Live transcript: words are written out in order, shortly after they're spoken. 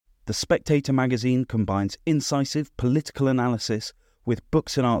The Spectator magazine combines incisive political analysis with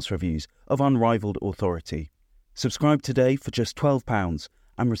books and arts reviews of unrivaled authority. Subscribe today for just £12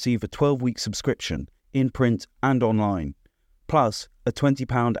 and receive a 12-week subscription in print and online, plus a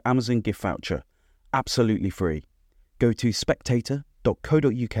 £20 Amazon gift voucher, absolutely free. Go to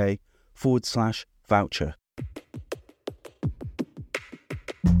spectator.co.uk/voucher.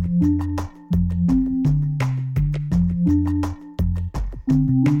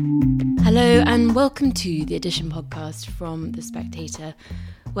 Hello and welcome to the Edition podcast from The Spectator,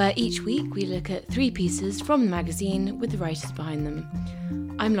 where each week we look at 3 pieces from the magazine with the writers behind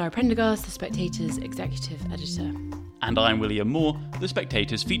them. I'm Lara, Prendergast, The Spectator's executive editor. And I'm William Moore, The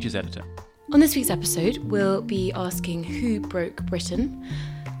Spectator's features editor. On this week's episode, we'll be asking who broke Britain,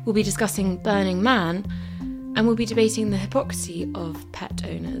 we'll be discussing Burning Man, and we'll be debating the hypocrisy of pet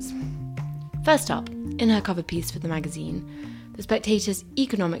owners. First up, in her cover piece for the magazine, The Spectator's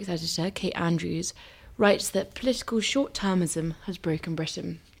economics editor, Kate Andrews, writes that political short-termism has broken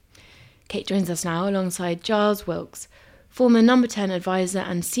Britain. Kate joins us now alongside Giles Wilkes, former number 10 advisor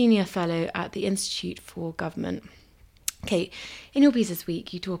and senior fellow at the Institute for Government. Kate, in your piece this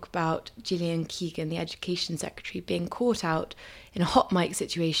week, you talk about Gillian Keegan, the Education Secretary, being caught out in a hot mic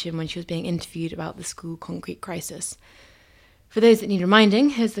situation when she was being interviewed about the school concrete crisis. For those that need reminding,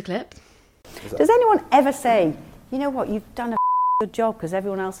 here's the clip. Does anyone ever say, you know what, you've done a good job because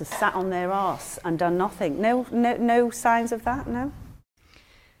everyone else has sat on their arse and done nothing? No signs of that, no?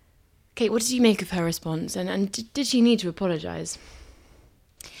 Kate, what did you make of her response, and did she need to apologise?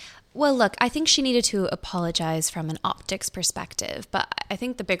 Well, look, I think she needed to apologise from an optics perspective, but I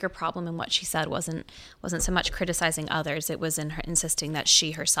think the bigger problem in what she said wasn't so much criticising others, it was in her insisting that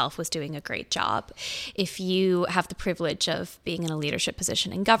she herself was doing a great job. If you have the privilege of being in a leadership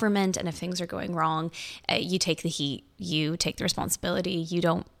position in government, and if things are going wrong, you take the heat, you take the responsibility, you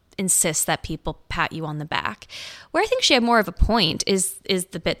don't insist that people pat you on the back. Where I think she had more of a point is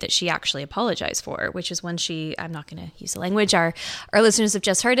the bit that she actually apologized for, which is when she, I'm not going to use the language, our listeners have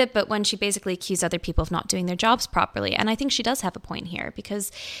just heard it, but when she basically accused other people of not doing their jobs properly. And I think she does have a point here, because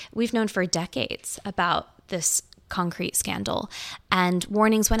we've known for decades about this concrete scandal, and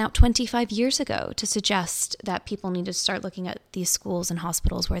warnings went out 25 years ago to suggest that people needed to start looking at these schools and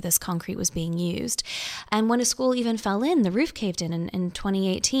hospitals where this concrete was being used. And when a school even fell in, the roof caved in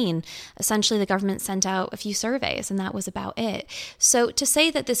 2018, essentially the government sent out a few surveys, and that was about it. So to say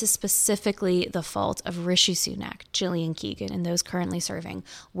that this is specifically the fault of Rishi Sunak, Gillian Keegan, and those currently serving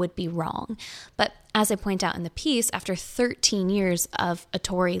would be wrong. But as I point out in the piece, after 13 years of a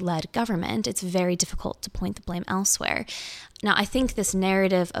Tory-led government, it's very difficult to point the blame elsewhere. Now, I think this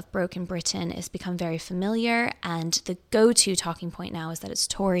narrative of broken Britain has become very familiar, and the go-to talking point now is that it's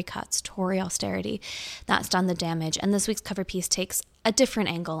Tory cuts, Tory austerity. That's done the damage, and this week's cover piece takes a different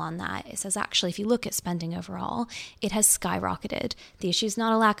angle on that. It says, actually, if you look at spending overall, it has skyrocketed. The issue is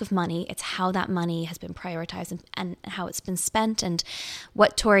not a lack of money, it's how that money has been prioritized and how it's been spent. And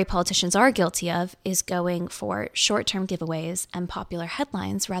what Tory politicians are guilty of is going for short-term giveaways and popular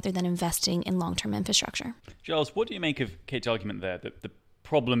headlines rather than investing in long-term infrastructure. Giles, what do you make of Kate's argument there, that the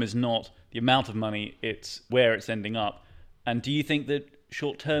problem is not the amount of money, it's where it's ending up? And do you think that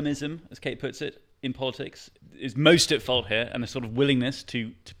short-termism, as Kate puts it, in politics is most at fault here, and a sort of willingness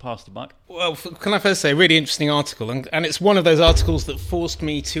to pass the buck? Well, can I first say, a really interesting article, and it's one of those articles that forced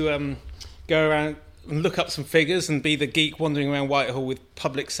me to go around and look up some figures and be the geek wandering around Whitehall with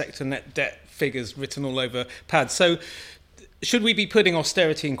public sector net debt figures written all over pads. So should we be putting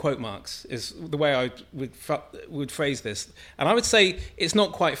austerity in quote marks is the way I would phrase this. And I would say it's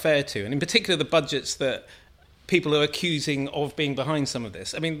not quite fair to, and in particular the budgets that people are accusing of being behind some of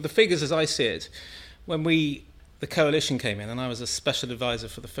this. I mean, the figures as I see it, when the coalition came in, and I was a special advisor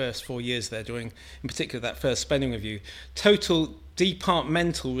for the first 4 years there during, in particular, that first spending review, total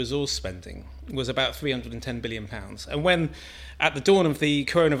departmental resource spending was about £310 billion. And when, at the dawn of the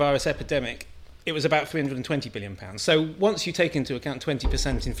coronavirus epidemic, it was about £320 billion. So once you take into account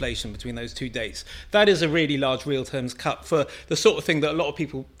 20% inflation between those two dates, that is a really large real terms cut for the sort of thing that a lot of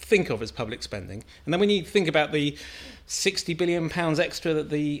people think of as public spending. And then when you think about the £60 billion extra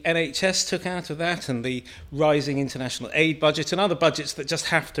that the NHS took out of that, and the rising international aid budget and other budgets that just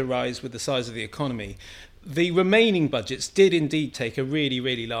have to rise with the size of the economy, the remaining budgets did indeed take a really,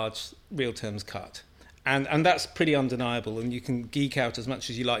 really large real terms cut. And that's pretty undeniable, and you can geek out as much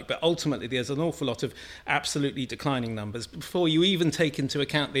as you like, but ultimately there's an awful lot of absolutely declining numbers before you even take into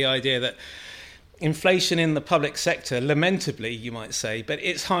account the idea that inflation in the public sector, lamentably, you might say, but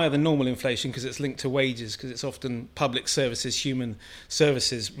it's higher than normal inflation because it's linked to wages, because it's often public services, human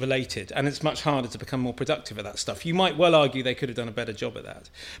services related, and it's much harder to become more productive at that stuff. You might well argue they could have done a better job at that.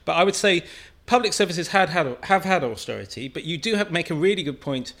 But I would say public services have had austerity, but you do make a really good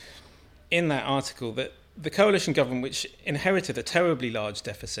point in that article that the coalition government, which inherited a terribly large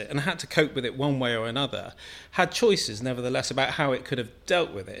deficit and had to cope with it one way or another, had choices, nevertheless, about how it could have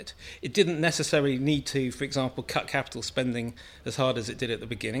dealt with it. It didn't necessarily need to, for example, cut capital spending as hard as it did at the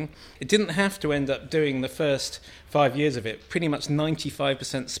beginning. It didn't have to end up doing the first 5 years of it. Pretty much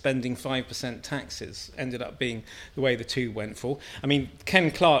 95% spending, 5% taxes ended up being the way the two went for. I mean,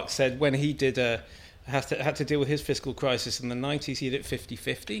 Ken Clarke said when he did had to deal with his fiscal crisis in the 90s, he did it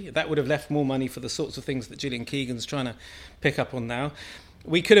 50-50. That would have left more money for the sorts of things that Gillian Keegan's trying to pick up on now.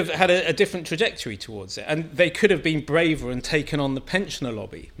 We could have had a different trajectory towards it, and they could have been braver and taken on the pensioner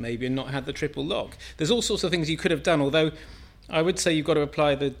lobby, maybe, and not had the triple lock. There's all sorts of things you could have done, although I would say you've got to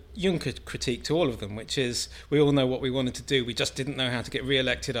apply the Juncker critique to all of them, which is we all know what we wanted to do, we just didn't know how to get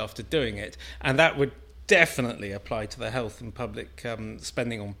re-elected after doing it, and that would definitely apply to the health and public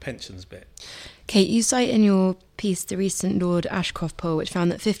spending on pensions bit. Kate, you cite in your piece the recent Lord Ashcroft poll, which found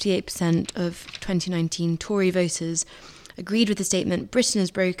that 58% of 2019 Tory voters agreed with the statement, Britain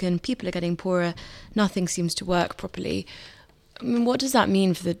is broken, people are getting poorer, nothing seems to work properly. I mean, what does that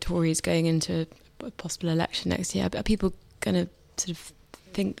mean for the Tories going into a possible election next year? Are people going to sort of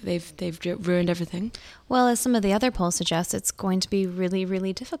think they've ruined everything? Well, as some of the other polls suggest, it's going to be really,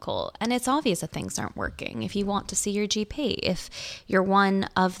 really difficult. And it's obvious that things aren't working. If you want to see your GP, if you're one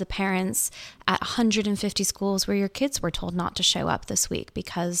of the parents at 150 schools where your kids were told not to show up this week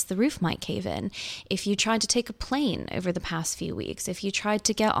because the roof might cave in, if you tried to take a plane over the past few weeks, if you tried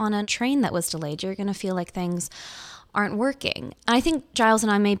to get on a train that was delayed, you're going to feel like things aren't working. And I think Giles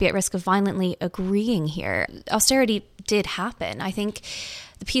and I may be at risk of violently agreeing here. Austerity did happen. I think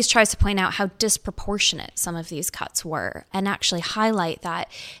the piece tries to point out how disproportionate some of these cuts were and actually highlight that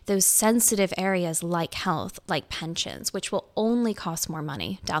those sensitive areas like health, like pensions, which will only cost more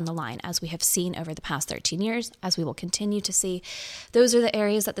money down the line, as we have seen over the past 13 years, as we will continue to see, those are the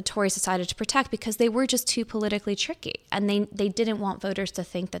areas that the Tories decided to protect because they were just too politically tricky. And they didn't want voters to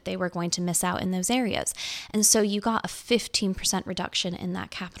think that they were going to miss out in those areas. And so you got a 15% reduction in that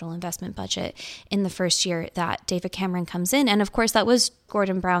capital investment budget in the first year that David Cameron comes in. And of course, that was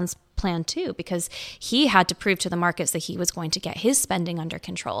Gordon Brown's plan too, because he had to prove to the markets that he was going to get his spending under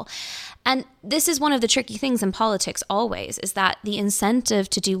control. And this is one of the tricky things in politics always, is that the incentive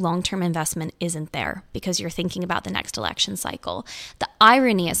to do long-term investment isn't there because you're thinking about the next election cycle. The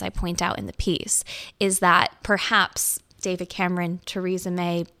irony, as I point out in the piece, is that perhaps David Cameron, Theresa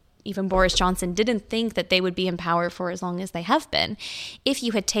May, even Boris Johnson didn't think that they would be in power for as long as they have been. If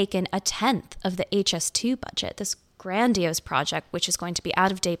you had taken a tenth of the HS2 budget, this grandiose project, which is going to be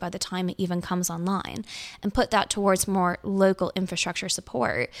out of date by the time it even comes online, and put that towards more local infrastructure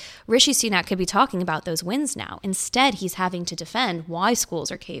support, Rishi Sunak could be talking about those wins now. Instead, he's having to defend why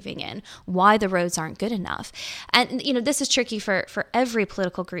schools are caving in, why the roads aren't good enough. And, this is tricky for every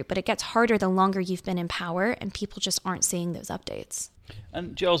political group, but it gets harder the longer you've been in power and people just aren't seeing those updates.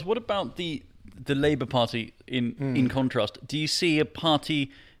 And Giles, what about the Labour Party in contrast? Do you see a party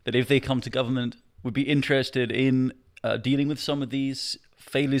that, if they come to government, would be interested in dealing with some of these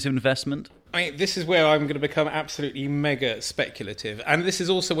failures of investment? I mean, this is where I'm going to become absolutely mega speculative. And this is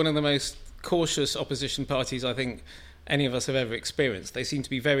also one of the most cautious opposition parties I think any of us have ever experienced. They seem to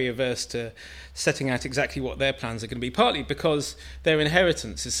be very averse to setting out exactly what their plans are going to be, partly because their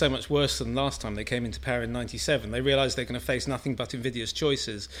inheritance is so much worse than last time they came into power in 97. They realise they're going to face nothing but invidious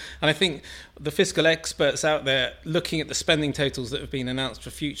choices. And I think the fiscal experts out there looking at the spending totals that have been announced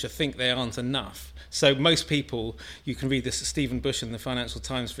for future think they aren't enough. So most people, you can read this, Stephen Bush in the Financial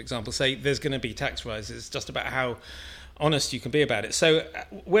Times, for example, say there's going to be tax rises. It's just about how honest you can be about it. So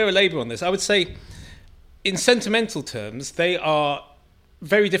where are Labour on this? I would say, in sentimental terms, they are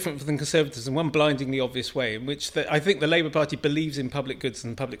very different from Conservatives in one blindingly obvious way, in which I think the Labour Party believes in public goods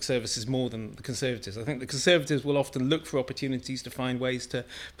and public services more than the Conservatives. I think the Conservatives will often look for opportunities to find ways to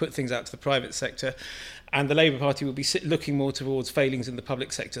put things out to the private sector, and the Labour Party will be looking more towards failings in the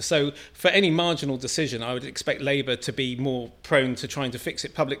public sector. So for any marginal decision, I would expect Labour to be more prone to trying to fix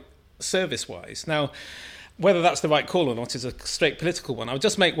it public service-wise. Now, whether that's the right call or not is a straight political one. I'll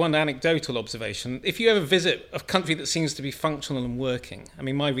just make one anecdotal observation. If you ever visit a country that seems to be functional and working, I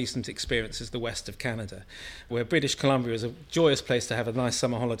mean, my recent experience is the west of Canada, where British Columbia is a joyous place to have a nice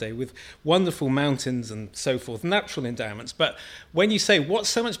summer holiday with wonderful mountains and so forth, natural endowments. But when you say, what's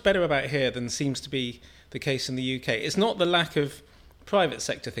so much better about here than seems to be the case in the UK, it's not the lack of private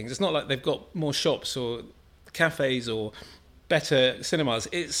sector things. It's not like they've got more shops or cafes or better cinemas.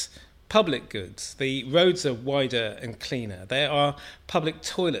 It's public goods. The roads are wider and cleaner. There are public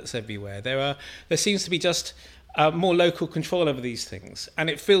toilets everywhere. There seems to be just more local control over these things. And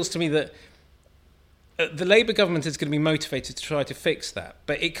it feels to me that the Labour government is going to be motivated to try to fix that,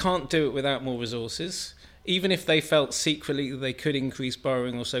 but it can't do it without more resources. Even if they felt secretly that they could increase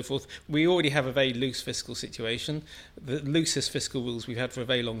borrowing or so forth, we already have a very loose fiscal situation. The loosest fiscal rules we've had for a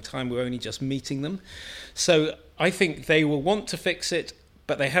very long time, we're only just meeting them. So I think they will want to fix it,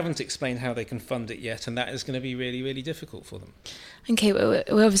 but they haven't explained how they can fund it yet, and that is going to be really, really difficult for them. Okay,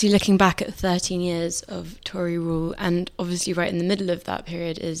 we're obviously looking back at 13 years of Tory rule, and obviously right in the middle of that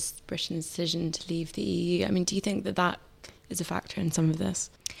period is Britain's decision to leave the EU. I mean, do you think that is a factor in some of this?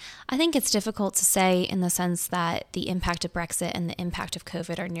 I think it's difficult to say in the sense that the impact of Brexit and the impact of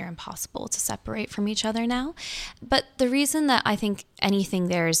COVID are near impossible to separate from each other now. But the reason that I think anything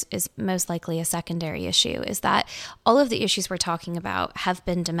there is most likely a secondary issue is that all of the issues we're talking about have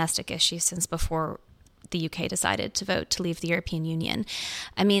been domestic issues since before the UK decided to vote to leave the European Union.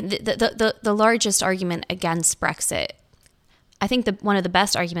 I mean, the largest argument against Brexit, I think one of the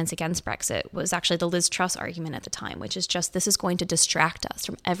best arguments against Brexit was actually the Liz Truss argument at the time, which is just this is going to distract us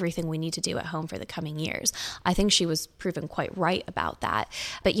from everything we need to do at home for the coming years. I think she was proven quite right about that.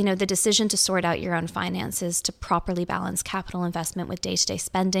 But, you know, the decision to sort out your own finances, to properly balance capital investment with day-to-day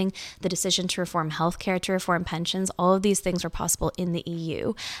spending, the decision to reform healthcare, to reform pensions, all of these things were possible in the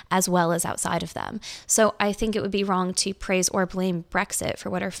EU as well as outside of them. So I think it would be wrong to praise or blame Brexit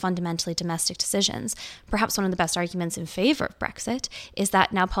for what are fundamentally domestic decisions. Perhaps one of the best arguments in favor of Brexit is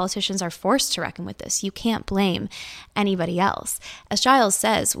that now politicians are forced to reckon with this. You can't blame anybody else. As Giles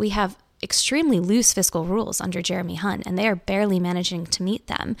says, we have extremely loose fiscal rules under Jeremy Hunt, and they are barely managing to meet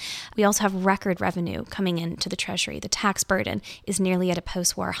them. We also have record revenue coming into the Treasury. The tax burden is nearly at a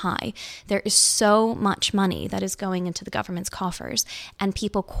post-war high. There is so much money that is going into the government's coffers, and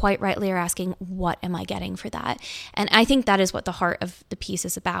people quite rightly are asking, what am I getting for that? And I think that is what the heart of the piece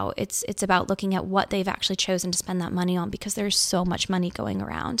is about. It's about looking at what they've actually chosen to spend that money on, because there's so much money going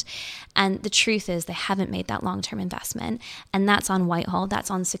around. And the truth is they haven't made that long-term investment, and that's on Whitehall,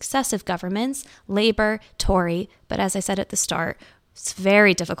 that's on successive governments, Labour, Tory, but as I said at the start, it's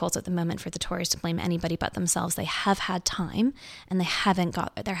very difficult at the moment for the Tories to blame anybody but themselves. They have had time and they haven't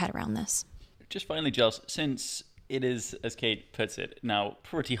got their head around this. Just finally, Giles, since it is, as Kate puts it, now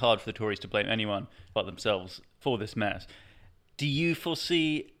pretty hard for the Tories to blame anyone but themselves for this mess, do you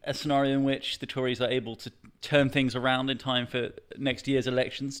foresee a scenario in which the Tories are able to turn things around in time for next year's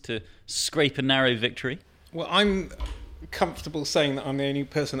elections to scrape a narrow victory? Well, I'm comfortable saying that I'm the only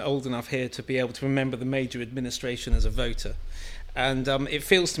person old enough here to be able to remember the Major administration as a voter. And it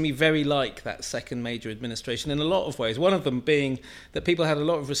feels to me very like that second Major administration in a lot of ways. One of them being that people had a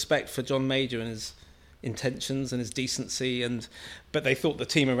lot of respect for John Major and his intentions and his decency, but they thought the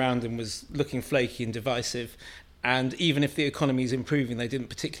team around him was looking flaky and divisive. And even if the economy is improving, they didn't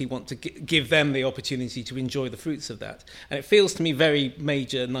particularly want to give them the opportunity to enjoy the fruits of that. And it feels to me very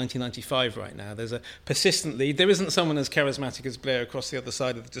Major 1995 right now. There's a persistent lead. There isn't someone as charismatic as Blair across the other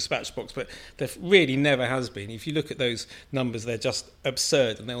side of the dispatch box, but there really never has been. If you look at those numbers, they're just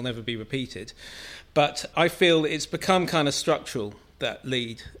absurd and they'll never be repeated. But I feel it's become kind of structural, that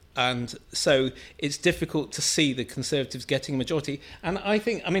lead. And so it's difficult to see the Conservatives getting a majority. And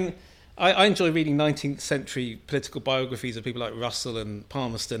I enjoy reading 19th century political biographies of people like Russell and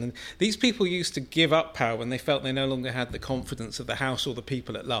Palmerston, and these people used to give up power when they felt they no longer had the confidence of the House or the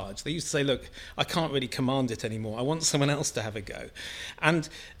people at large. They used to say, look, I can't really command it anymore. I want someone else to have a go. And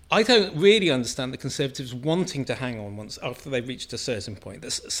I don't really understand the Conservatives wanting to hang on once after they've reached a certain point.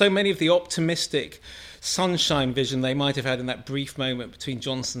 There's so many of the optimistic sunshine vision they might have had in that brief moment between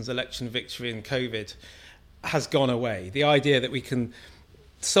Johnson's election victory and COVID has gone away. The idea that we can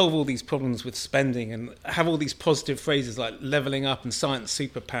solve all these problems with spending and have all these positive phrases like levelling up and science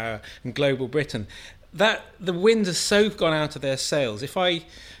superpower and global Britain, that the wind has so gone out of their sails. If I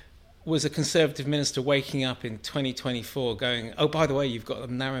was a Conservative minister waking up in 2024 going, oh, by the way, you've got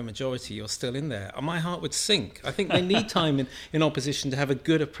a narrow majority, you're still in there, my heart would sink. I think they need time in opposition to have a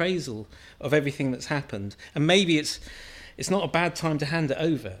good appraisal of everything that's happened. And maybe it's not a bad time to hand it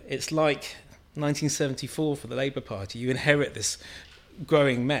over. It's like 1974 for the Labour Party. You inherit this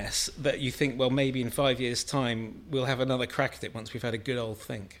growing mess that you think, well, maybe in 5 years' time we'll have another crack at it once we've had a good old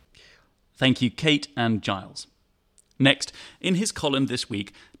think. Thank you, Kate and Giles. Next, in his column this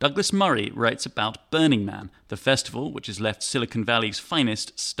week, Douglas Murray writes about Burning Man, the festival which has left Silicon Valley's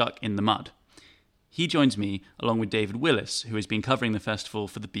finest stuck in the mud. He joins me along with David Willis, who has been covering the festival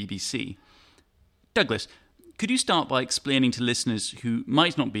for the BBC. Douglas, Could you start by explaining to listeners who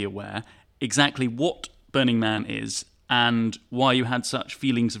might not be aware exactly what Burning Man is and why you had such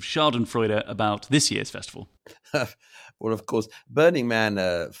feelings of schadenfreude about this year's festival? Well, of course, Burning Man,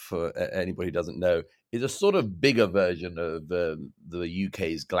 for anybody who doesn't know, is a sort of bigger version of the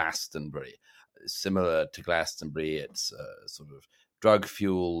UK's Glastonbury. Similar to Glastonbury, it's a sort of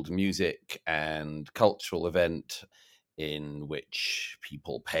drug-fueled music and cultural event in which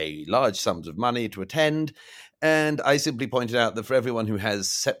people pay large sums of money to attend. And I simply pointed out that for everyone who has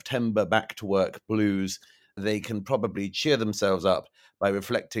September back-to-work blues, they can probably cheer themselves up by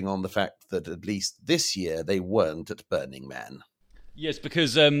reflecting on the fact that at least this year they weren't at Burning Man. Yes,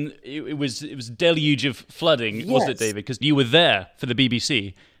 because it was a deluge of flooding, wasn't it, David? Because you were there for the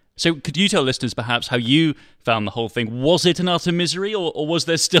BBC. So could you tell listeners perhaps how you found the whole thing? Was it an utter misery, or were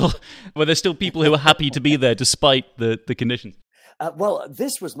there still people who were happy to be there despite the conditions? Well,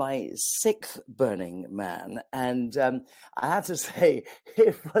 this was my 6th Burning Man, and I have to say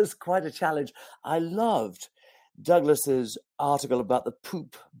it was quite a challenge. I loved Douglas's article about the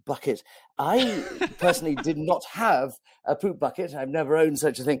poop bucket. I personally did not have a poop bucket. I've never owned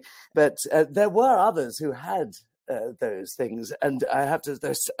such a thing, but there were others who had those things, and I have to.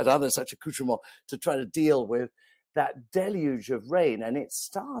 There's another such accoutrement to try to deal with that deluge of rain, and it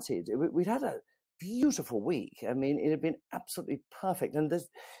started. We'd had a beautiful week. I mean, it had been absolutely perfect, and the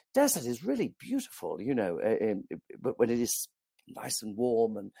desert is really beautiful, but when it is nice and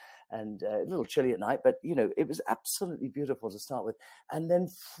warm and a little chilly at night, but it was absolutely beautiful to start with. And then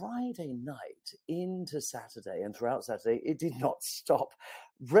Friday night into Saturday and throughout Saturday, it did not stop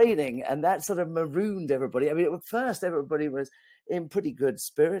raining, and that sort of marooned everybody. I mean, at first everybody was in pretty good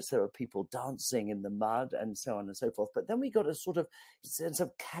spirits. There were people dancing in the mud and so on and so forth. But then we got a sort of sense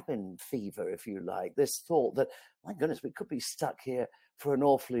of cabin fever, if you like, this thought that, my goodness, we could be stuck here for an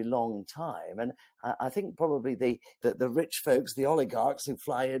awfully long time. And I think probably the rich folks, the oligarchs who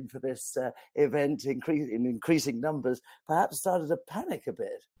fly in for this event in increasing numbers, perhaps started to panic a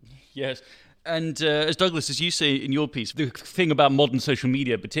bit. Yes. And as Douglas, as you say in your piece, the thing about modern social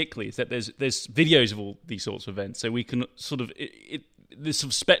media particularly is that there's videos of all these sorts of events, so we can sort of this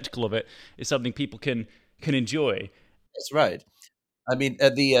sort of spectacle of it is something people can enjoy. That's right. I mean,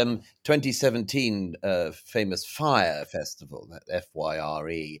 at the 2017 famous Fire Festival, that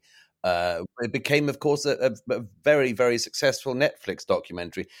FYRE, it became, of course, a very, very successful Netflix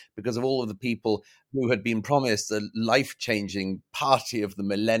documentary because of all of the people who had been promised a life-changing party of the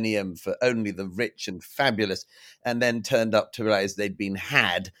millennium for only the rich and fabulous, and then turned up to realize they'd been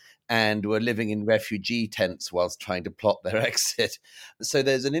had and were living in refugee tents whilst trying to plot their exit. So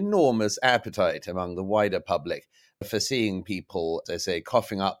there's an enormous appetite among the wider public for seeing people, as I say,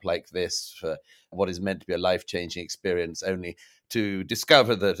 coughing up like this for what is meant to be a life-changing experience, only to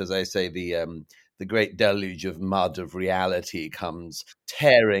discover that, as I say, the great deluge of mud of reality comes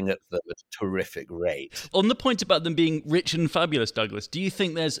tearing at them at a terrific rate. On the point about them being rich and fabulous, Douglas, do you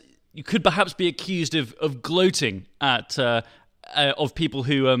think you could perhaps be accused of gloating at of people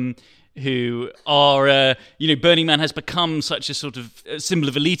who are Burning Man has become such a sort of symbol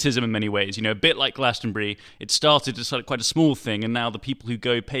of elitism in many ways. A bit like Glastonbury, it started as quite a small thing, and now the people who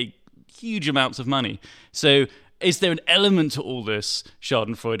go pay huge amounts of money. So is there an element to all this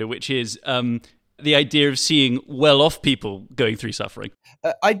schadenfreude, which is the idea of seeing well-off people going through suffering?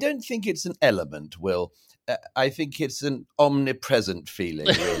 I don't think it's an element, Will. I think it's an omnipresent feeling,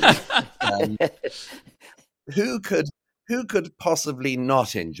 really. Who could possibly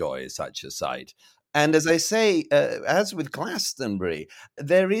not enjoy such a sight? And as I say, as with Glastonbury,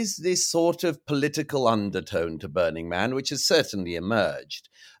 there is this sort of political undertone to Burning Man, which has certainly emerged.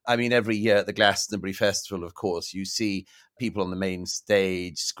 I mean, every year at the Glastonbury Festival, of course, you see people on the main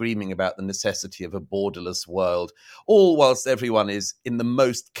stage screaming about the necessity of a borderless world, all whilst everyone is in the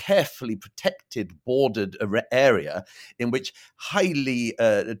most carefully protected bordered area in which highly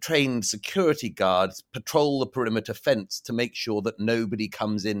trained security guards patrol the perimeter fence to make sure that nobody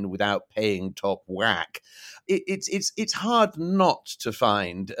comes in without paying top whack. It's hard not to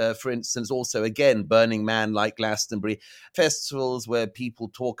find, for instance, also, again, Burning Man, like Glastonbury, festivals where people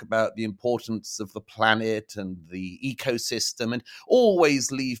talk about the importance of the planet and the ecosystem and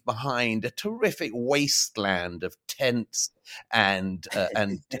always leave behind a terrific wasteland of tents and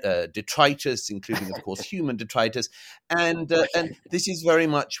detritus, including, of course, human detritus. And this is very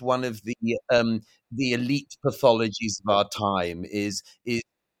much one of the elite pathologies of our time is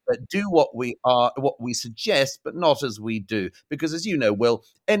do what we suggest, but not as we do. Because, as you know, Will,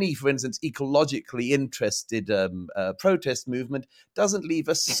 any, for instance, ecologically interested protest movement doesn't leave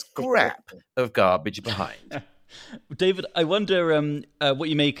a scrap of garbage behind. David, I wonder what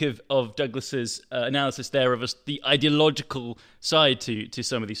you make of Douglas's analysis there of the ideological side to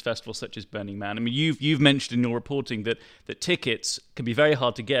some of these festivals, such as Burning Man. I mean, you've mentioned in your reporting that tickets can be very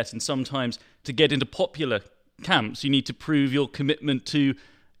hard to get, and sometimes to get into popular camps, you need to prove your commitment to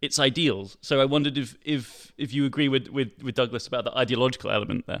its ideals. So I wondered if you agree with Douglas about the ideological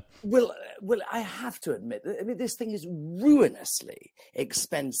element there. Well, I have to admit, this thing is ruinously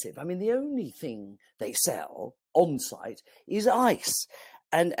expensive. I mean, the only thing they sell on site is ice,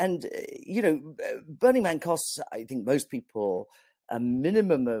 and Burning Man costs, I think, most people a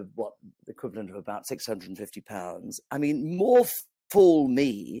minimum of what the equivalent of about £650. I mean, more fool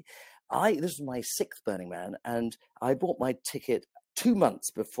me. This was my 6th Burning Man, and I bought my ticket 2 months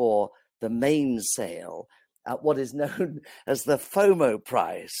before the main sale at what is known as the FOMO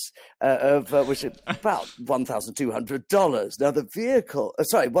price, which is about $1,200. Now the vehicle,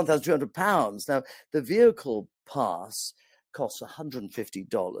 £1,200. Now the vehicle pass costs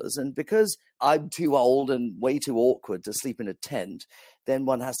 $150, and because I'm too old and way too awkward to sleep in a tent, then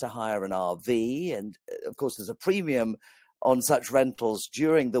one has to hire an RV, and of course there's a premium on such rentals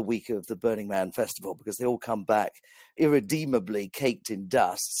during the week of the Burning Man festival because they all come back irredeemably caked in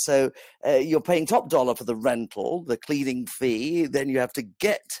dust. So you're paying top dollar for the rental, the cleaning fee. Then you have to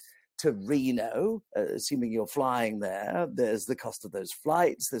get to Reno, assuming you're flying there. There's the cost of those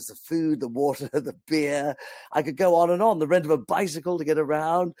flights. There's the food, the water, the beer. I could go on and on. The rent of a bicycle to get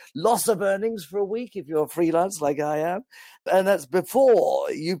around. Loss of earnings for a week if you're freelance like I am. And that's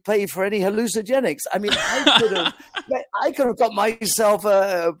before you pay for any hallucinogenics. I mean, I could have got myself,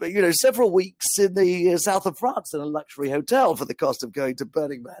 several weeks in the south of France in a luxury hotel for the cost of going to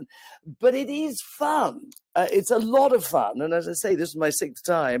Burning Man. But it is fun. It's a lot of fun. And as I say, this is my 6th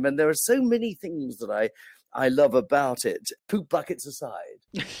time. And there are so many things that I love about it, poop buckets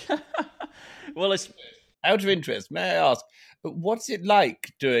aside. Well, it's out of interest, may I ask, what's it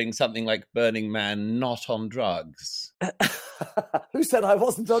like doing something like Burning Man not on drugs? Who said I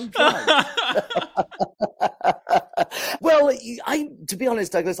wasn't on drugs? Well, to be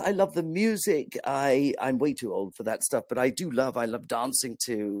honest, Douglas, I love the music. I'm way too old for that stuff, but I love dancing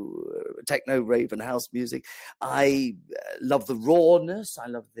to techno, rave, and house music. I love the rawness. I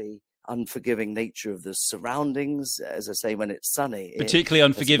love the unforgiving nature of the surroundings, as I say, when it's sunny. Particularly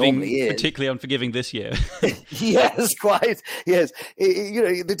unforgiving this year. Yes, quite. Yes.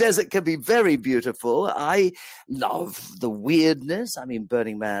 The desert can be very beautiful. I love the weirdness. I mean,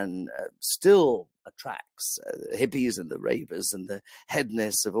 Burning Man still attracts hippies and the ravers and the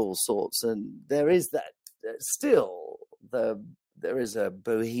headness of all sorts. And there is that there is a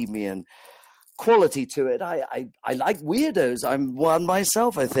bohemian quality to it. I like weirdos. I'm one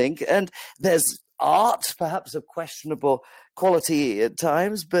myself, I think. And there's art, perhaps of questionable quality at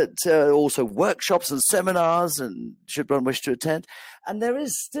times, but also workshops and seminars, and should one wish to attend. And there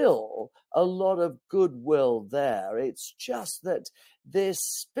is still a lot of goodwill there. It's just that this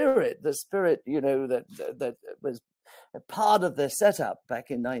spirit, that was part of the setup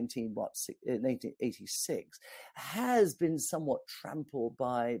back in 1886, has been somewhat trampled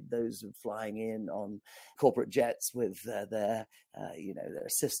by those flying in on corporate jets with their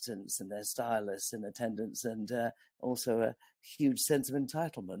assistants and their stylists in attendance, and also a huge sense of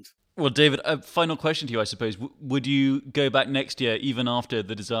entitlement. Well, David, a final question to you, I suppose. Would you go back next year, even after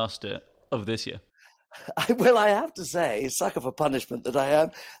the disaster of this year? I have to say, sucker for punishment that I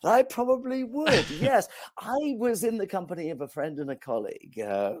am, I probably would, yes. I was in the company of a friend and a colleague,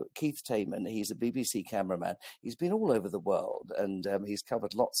 Keith Taman. He's a BBC cameraman. He's been all over the world, and he's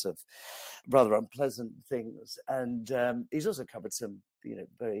covered lots of rather unpleasant things. And he's also covered some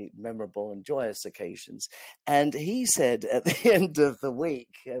very memorable and joyous occasions. And he said at the end of the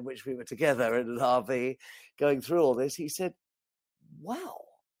week, in which we were together in an RV going through all this, he said, wow,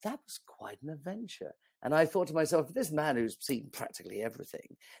 that was quite an adventure. And I thought to myself, if this man who's seen practically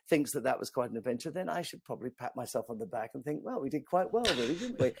everything thinks that was quite an adventure, then I should probably pat myself on the back and think, well, we did quite well, really,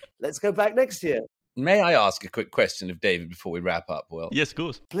 didn't we? Let's go back next year. May I ask a quick question of David before we wrap up, Will? Yes, of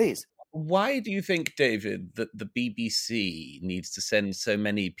course. Please. Why do you think, David, that the BBC needs to send so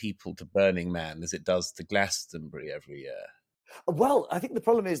many people to Burning Man as it does to Glastonbury every year? Well, I think the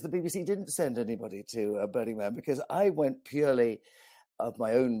problem is the BBC didn't send anybody to Burning Man because I went purely of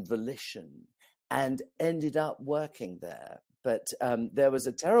my own volition and ended up working there. But there was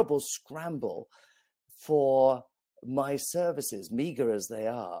a terrible scramble for my services, meagre as they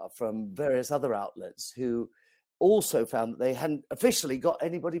are, from various other outlets who also found that they hadn't officially got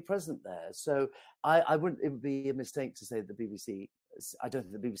anybody present there. So it would be a mistake to say the BBC, I don't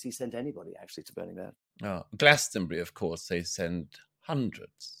think the BBC sent anybody actually to Burning Man. Oh, Glastonbury, of course, they send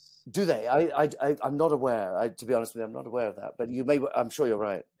hundreds. Do they? I'm not aware. To be honest with you, I'm not aware of that. But you may. I'm sure you're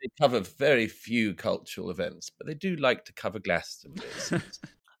right. They cover very few cultural events, but they do like to cover Glastonbury.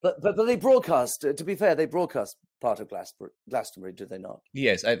 But they broadcast. To be fair, they broadcast part of Glastonbury, do they not?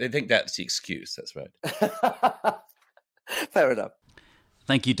 Yes, I think that's the excuse. That's right. Fair enough.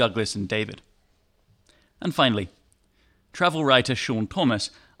 Thank you, Douglas and David. And finally, travel writer Sean Thomas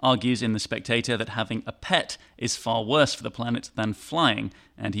argues in The Spectator that having a pet is far worse for the planet than flying,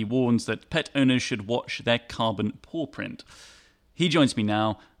 and he warns that pet owners should watch their carbon pawprint. He joins me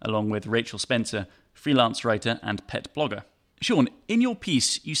now, along with Rachel Spencer, freelance writer and pet blogger. Sean, in your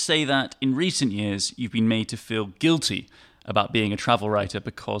piece, you say that in recent years you've been made to feel guilty about being a travel writer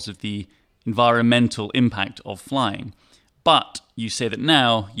because of the environmental impact of flying. But you say that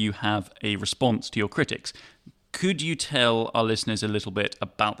now you have a response to your critics. Could you tell our listeners a little bit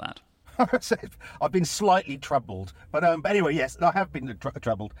about that? I've been slightly troubled. But anyway, yes, I have been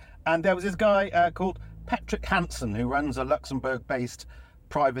troubled. And there was this guy called Patrick Hansen, who runs a Luxembourg-based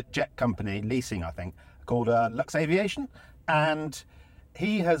private jet company, leasing, I think, called Lux Aviation. And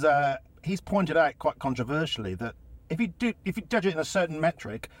he's pointed out quite controversially that if you judge it in a certain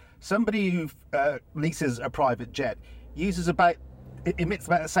metric, somebody who leases a private jet emits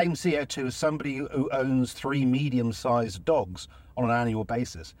about the same CO2 as somebody who owns 3 medium-sized dogs on an annual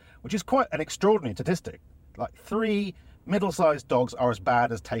basis, which is quite an extraordinary statistic. Like 3 middle-sized dogs are as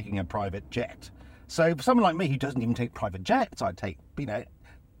bad as taking a private jet. So for someone like me who doesn't even take private jets, I take,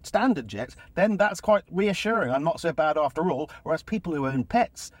 standard jets, then that's quite reassuring. I'm not so bad after all. Whereas people who own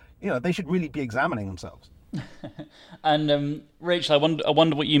pets, they should really be examining themselves. And Rachel, I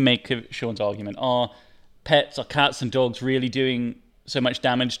wonder what you make of Sean's argument. Are cats and dogs really doing so much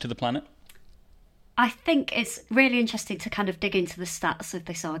damage to the planet? I think it's really interesting to kind of dig into the stats of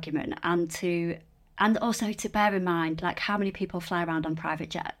this argument and also to bear in mind like how many people fly around on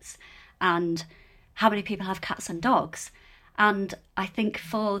private jets and how many people have cats and dogs. And I think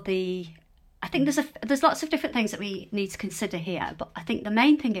there's lots of different things that we need to consider here, but I think the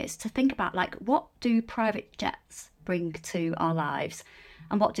main thing is to think about like what do private jets bring to our lives?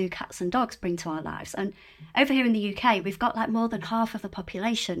 And what do cats and dogs bring to our lives? And over here in the UK, we've got like more than half of the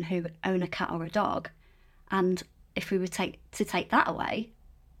population who own a cat or a dog. And if we were to take that away,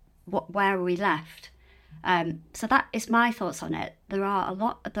 where are we left? So that is my thoughts on it. There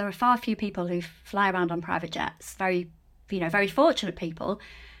are far few people who fly around on private jets. Very fortunate people.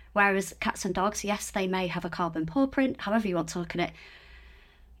 Whereas cats and dogs, yes, they may have a carbon pawprint, however you want to look at it.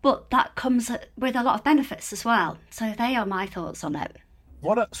 But that comes with a lot of benefits as well. So they are my thoughts on it.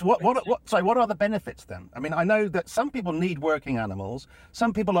 What are the benefits then? I mean, I know that some people need working animals.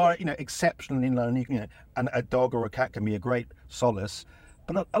 Some people are, exceptionally lonely. And a dog or a cat can be a great solace.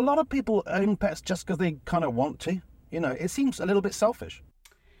 But a lot of people own pets just because they kind of want to. It seems a little bit selfish.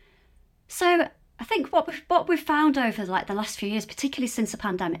 So I think what we've found over like the last few years, particularly since the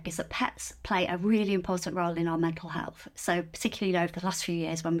pandemic, is that pets play a really important role in our mental health. So particularly over the last few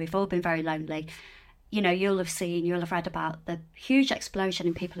years when we've all been very lonely, you'll have read about the huge explosion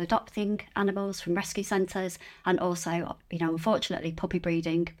in people adopting animals from rescue centres and also, unfortunately, puppy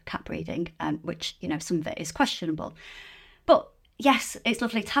breeding, cat breeding, which, some of it is questionable. But yes, it's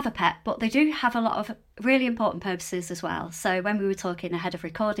lovely to have a pet, but they do have a lot of really important purposes as well. So when we were talking ahead of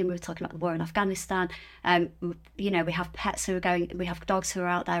recording, we were talking about the war in Afghanistan. We have pets we have dogs who are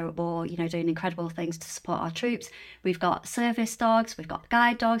out there at war, doing incredible things to support our troops. We've got service dogs, we've got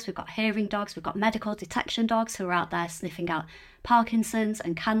guide dogs, we've got hearing dogs, we've got medical detection dogs who are out there sniffing out Parkinson's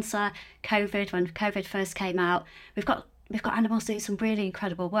and cancer, COVID, when COVID first came out. We've got animals doing some really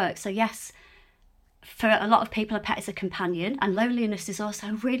incredible work. So yes, for a lot of people, a pet is a companion, and loneliness is also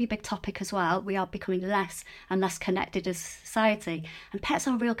a really big topic as well. We are becoming less and less connected as a society, and pets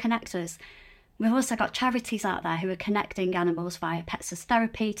are real connectors. We've also got charities out there who are connecting animals via pets as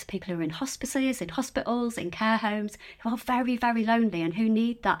therapy to people who are in hospices, in hospitals, in care homes, who are very, very lonely and who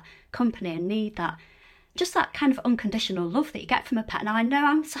need that company and need that kind of unconditional love that you get from a pet. Now, I know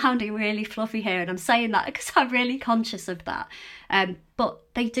I'm sounding really fluffy here, and I'm saying that because I'm really conscious of that. But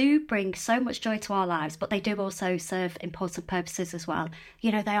they do bring so much joy to our lives, but they do also serve important purposes as well.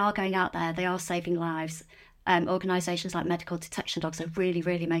 They are going out there, they are saving lives. Organisations like Medical Detection Dogs are really,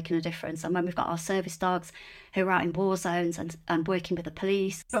 really making a difference. And when we've got our service dogs who are out in war zones and working with the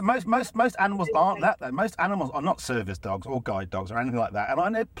police. But most animals aren't that, though. Most animals are not service dogs or guide dogs or anything like that. And I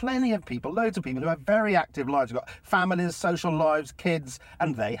know plenty of people, loads of people who have very active lives. They've got families, social lives, kids,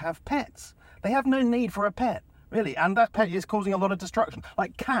 and they have pets. They have no need for a pet, really. And that pet is causing a lot of destruction.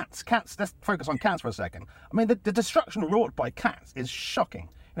 Like cats, let's focus on cats for a second. I mean, the destruction wrought by cats is shocking.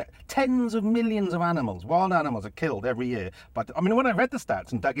 Tens of millions of animals, wild animals, are killed every year. But I mean, when I read the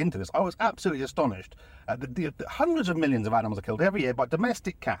stats and dug into this, I was absolutely astonished. The hundreds of millions of animals are killed every year by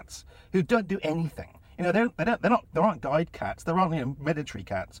domestic cats who don't do anything. They aren't guide cats. They're only military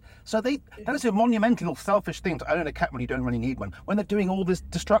cats. So that is a monumental, selfish thing to own a cat when you don't really need one. When they're doing all this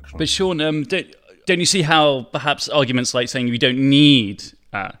destruction. But Sean, don't you see how perhaps arguments like saying we don't need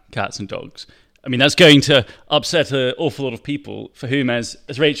cats and dogs? I mean, that's going to upset an awful lot of people for whom, as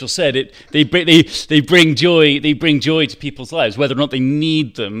Rachel said, they bring joy to people's lives, whether or not they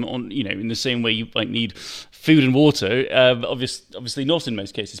need them in the same way you need food and water. Obviously not in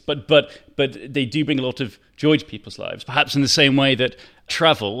most cases, but they do bring a lot of joy to people's lives. Perhaps in the same way that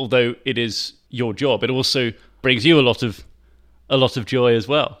travel, although it is your job, it also brings you a lot of joy as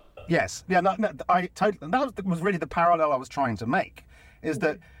well. Yes, yeah, I totally. That was really the parallel I was trying to make. Is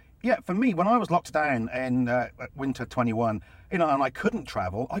that. Yeah, for me, when I was locked down in winter 21, and I couldn't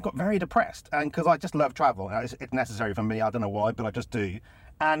travel, I got very depressed, and because I just love travel, it's necessary for me. I don't know why, but I just do.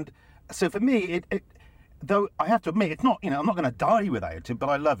 And so for me, though I have to admit, it's not. I'm not going to die without it, but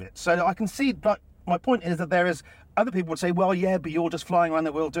I love it. So I can see. But my point is that there is. Other people would say, well, yeah, but you're just flying around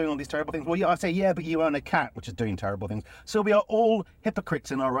the world doing all these terrible things. Well, yeah, I say, yeah, but you own a cat, which is doing terrible things. So we are all hypocrites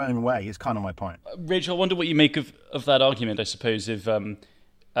in our own way. Is kind of my point. Rachel, I wonder what you make of that argument. I suppose if.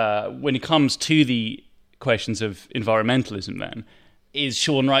 When it comes to the questions of environmentalism, then, is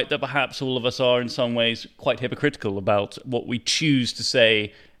Sean right that perhaps all of us are in some ways quite hypocritical about what we choose to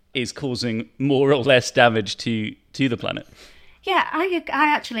say is causing more or less damage to the planet? Yeah, I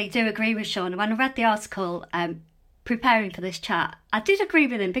actually do agree with Sean. When I read the article preparing for this chat, I did agree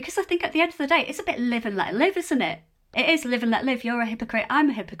with him, because I think at the end of the day, it's a bit live and let live, isn't it? It is live and let live. You're a hypocrite. I'm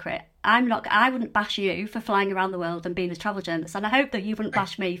a hypocrite. I wouldn't bash you for flying around the world and being a travel journalist, and I hope that you wouldn't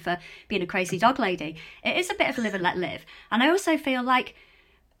bash me for being a crazy dog lady. It is a bit of a live and let live. And I also feel like,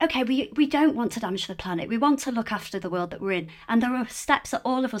 okay, we don't want to damage the planet. We want to look after the world that we're in. And there are steps that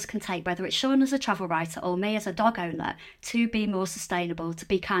all of us can take, whether it's Sean as a travel writer or me as a dog owner, to be more sustainable, to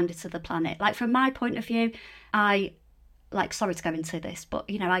be kinder to the planet. Like, from my point of view, sorry to go into this, but,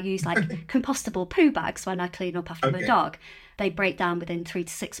 I use compostable poo bags when I clean up after my dog. They break down within 3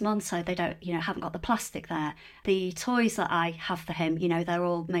 to 6 months, so they don't, haven't got the plastic there. The toys that I have for him, they're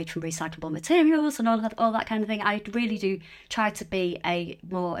all made from recyclable materials and all that kind of thing. I really do try to be a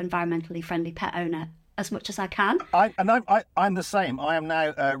more environmentally friendly pet owner as much as I can. I'm the same. I am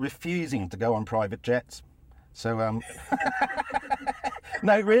now refusing to go on private jets. So,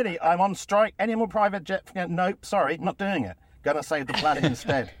 no, really, I'm on strike. Any more private jet? Nope, sorry, not doing it. Gonna save the planet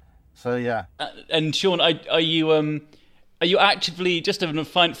instead. So, yeah. And Sean, are you actively, just a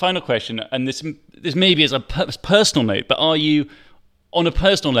final question, and this maybe is a personal note, but are you, on a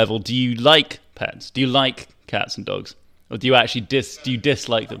personal level, do you like pets? Do you like cats and dogs? Or do you actually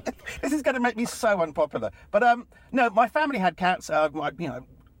dislike them? This is going to make me so unpopular. But, no, my family had cats. I've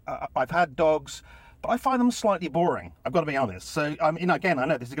had dogs. But I find them slightly boring, I've got to be honest. So, again, I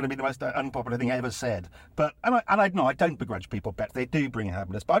know this is going to be the most unpopular thing I ever said. But, I don't begrudge people pets. They do bring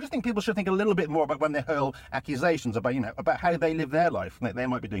happiness. But I just think people should think a little bit more about when they hurl accusations about how they live their life. They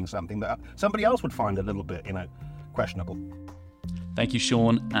might be doing something that somebody else would find a little bit, questionable. Thank you,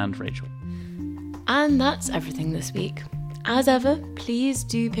 Sean and Rachel. And that's everything this week. As ever, please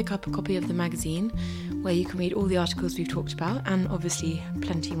do pick up a copy of the magazine, where you can read all the articles we've talked about, and obviously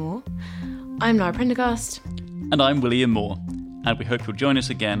plenty more. I'm Lara Prendergast. And I'm William Moore, and we hope you'll join us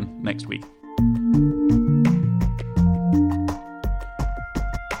again next week.